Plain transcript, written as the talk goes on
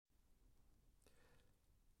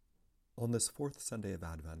On this fourth Sunday of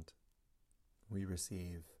Advent, we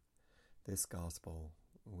receive this Gospel,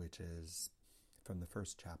 which is from the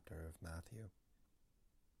first chapter of Matthew.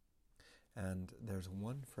 And there's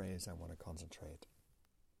one phrase I want to concentrate.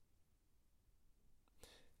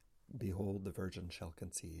 Behold, the virgin shall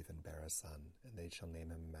conceive and bear a son, and they shall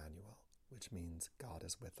name him Emmanuel, which means God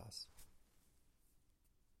is with us.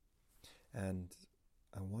 And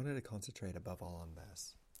I wanted to concentrate above all on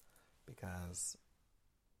this, because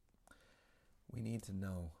we need to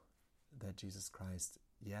know that Jesus Christ,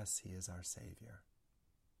 yes, he is our Savior.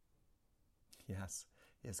 Yes,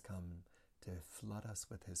 he has come to flood us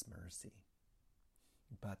with his mercy.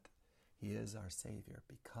 But he is our Savior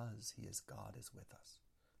because he is God is with us.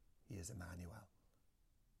 He is Emmanuel.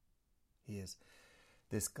 He is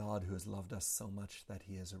this God who has loved us so much that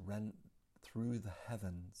he has rent through the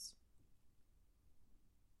heavens,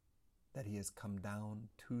 that he has come down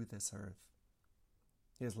to this earth.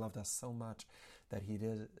 He has loved us so much that he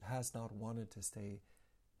has not wanted to stay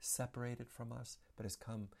separated from us, but has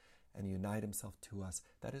come and unite himself to us.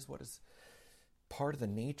 That is what is part of the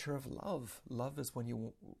nature of love. Love is when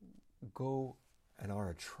you go and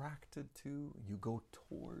are attracted to, you go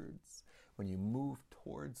towards, when you move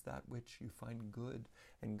towards that which you find good.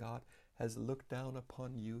 And God has looked down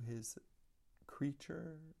upon you, his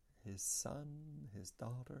creature, his son, his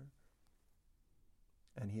daughter,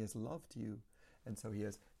 and he has loved you. And so he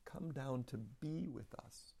has come down to be with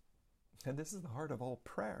us. And this is the heart of all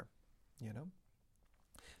prayer, you know.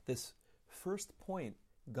 This first point,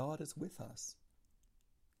 God is with us.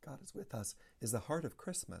 God is with us, is the heart of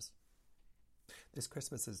Christmas. This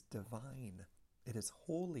Christmas is divine. It is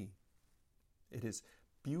holy. It is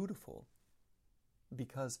beautiful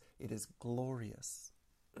because it is glorious.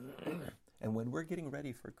 And when we're getting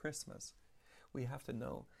ready for Christmas, we have to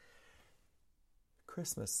know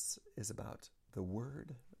Christmas is about the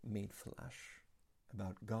Word made flesh,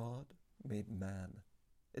 about God made man.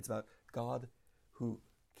 It's about God who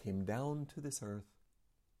came down to this earth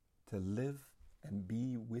to live and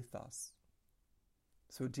be with us.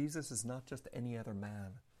 So Jesus is not just any other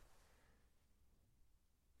man.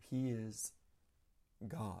 He is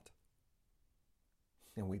God.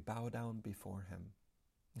 And we bow down before him.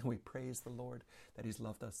 And we praise the Lord that he's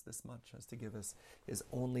loved us this much as to give us his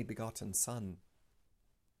only begotten Son,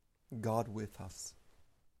 God with us.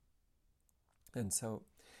 And so,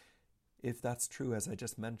 if that's true, as I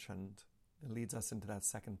just mentioned, it leads us into that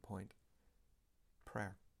second point,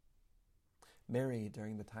 prayer. Mary,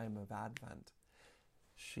 during the time of Advent,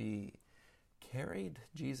 she carried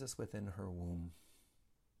Jesus within her womb.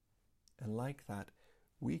 And like that,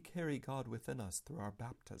 we carry God within us through our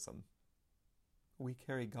baptism. We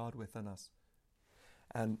carry God within us.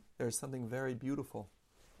 And there's something very beautiful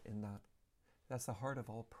in that. That's the heart of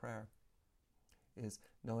all prayer, is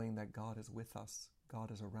knowing that God is with us. God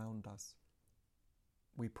is around us.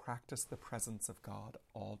 We practice the presence of God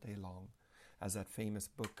all day long, as that famous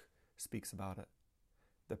book speaks about it.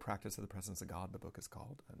 The Practice of the Presence of God, the book is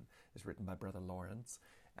called, and is written by Brother Lawrence.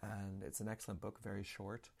 And it's an excellent book, very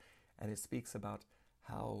short. And it speaks about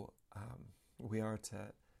how we are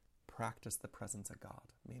to practice the presence of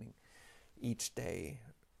God, meaning each day,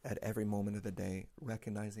 at every moment of the day,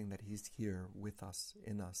 recognizing that he's here with us,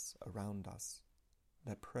 in us, around us.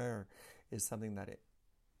 That prayer is something that it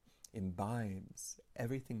imbibes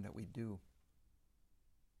everything that we do.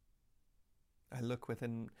 I look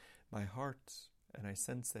within my heart and I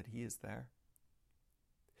sense that he is there.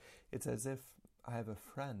 It's as if I have a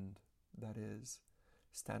friend that is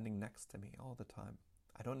standing next to me all the time.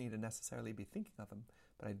 I don't need to necessarily be thinking of him,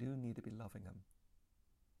 but I do need to be loving him.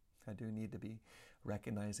 I do need to be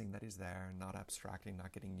recognizing that he's there, not abstracting,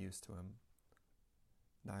 not getting used to him,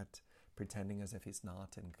 not pretending as if he's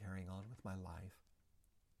not and carrying on with my life,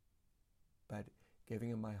 but giving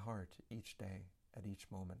him my heart each day, at each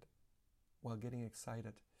moment, while getting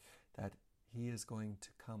excited that he is going to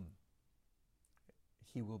come.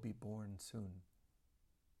 He will be born soon.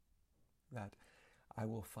 That I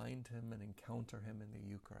will find him and encounter him in the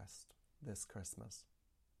Eucharist this Christmas.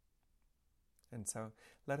 And so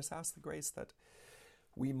let us ask the grace that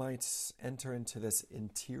we might enter into this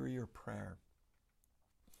interior prayer,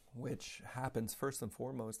 which happens first and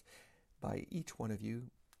foremost by each one of you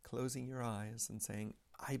closing your eyes and saying,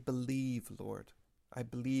 I believe, Lord. I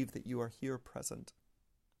believe that you are here present,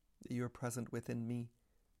 that you are present within me.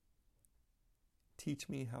 Teach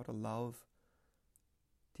me how to love.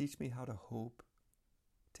 Teach me how to hope.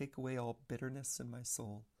 Take away all bitterness in my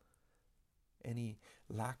soul, any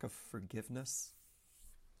lack of forgiveness,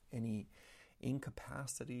 any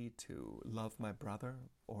incapacity to love my brother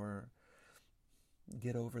or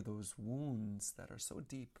get over those wounds that are so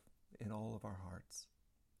deep in all of our hearts.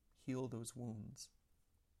 Heal those wounds,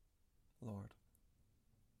 Lord.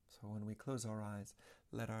 So when we close our eyes,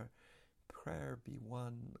 let our prayer be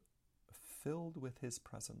one filled with His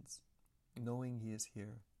presence, knowing He is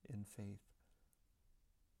here in faith,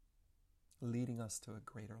 leading us to a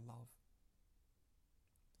greater love.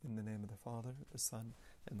 In the name of the Father, the Son,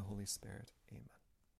 and the Holy Spirit. Amen.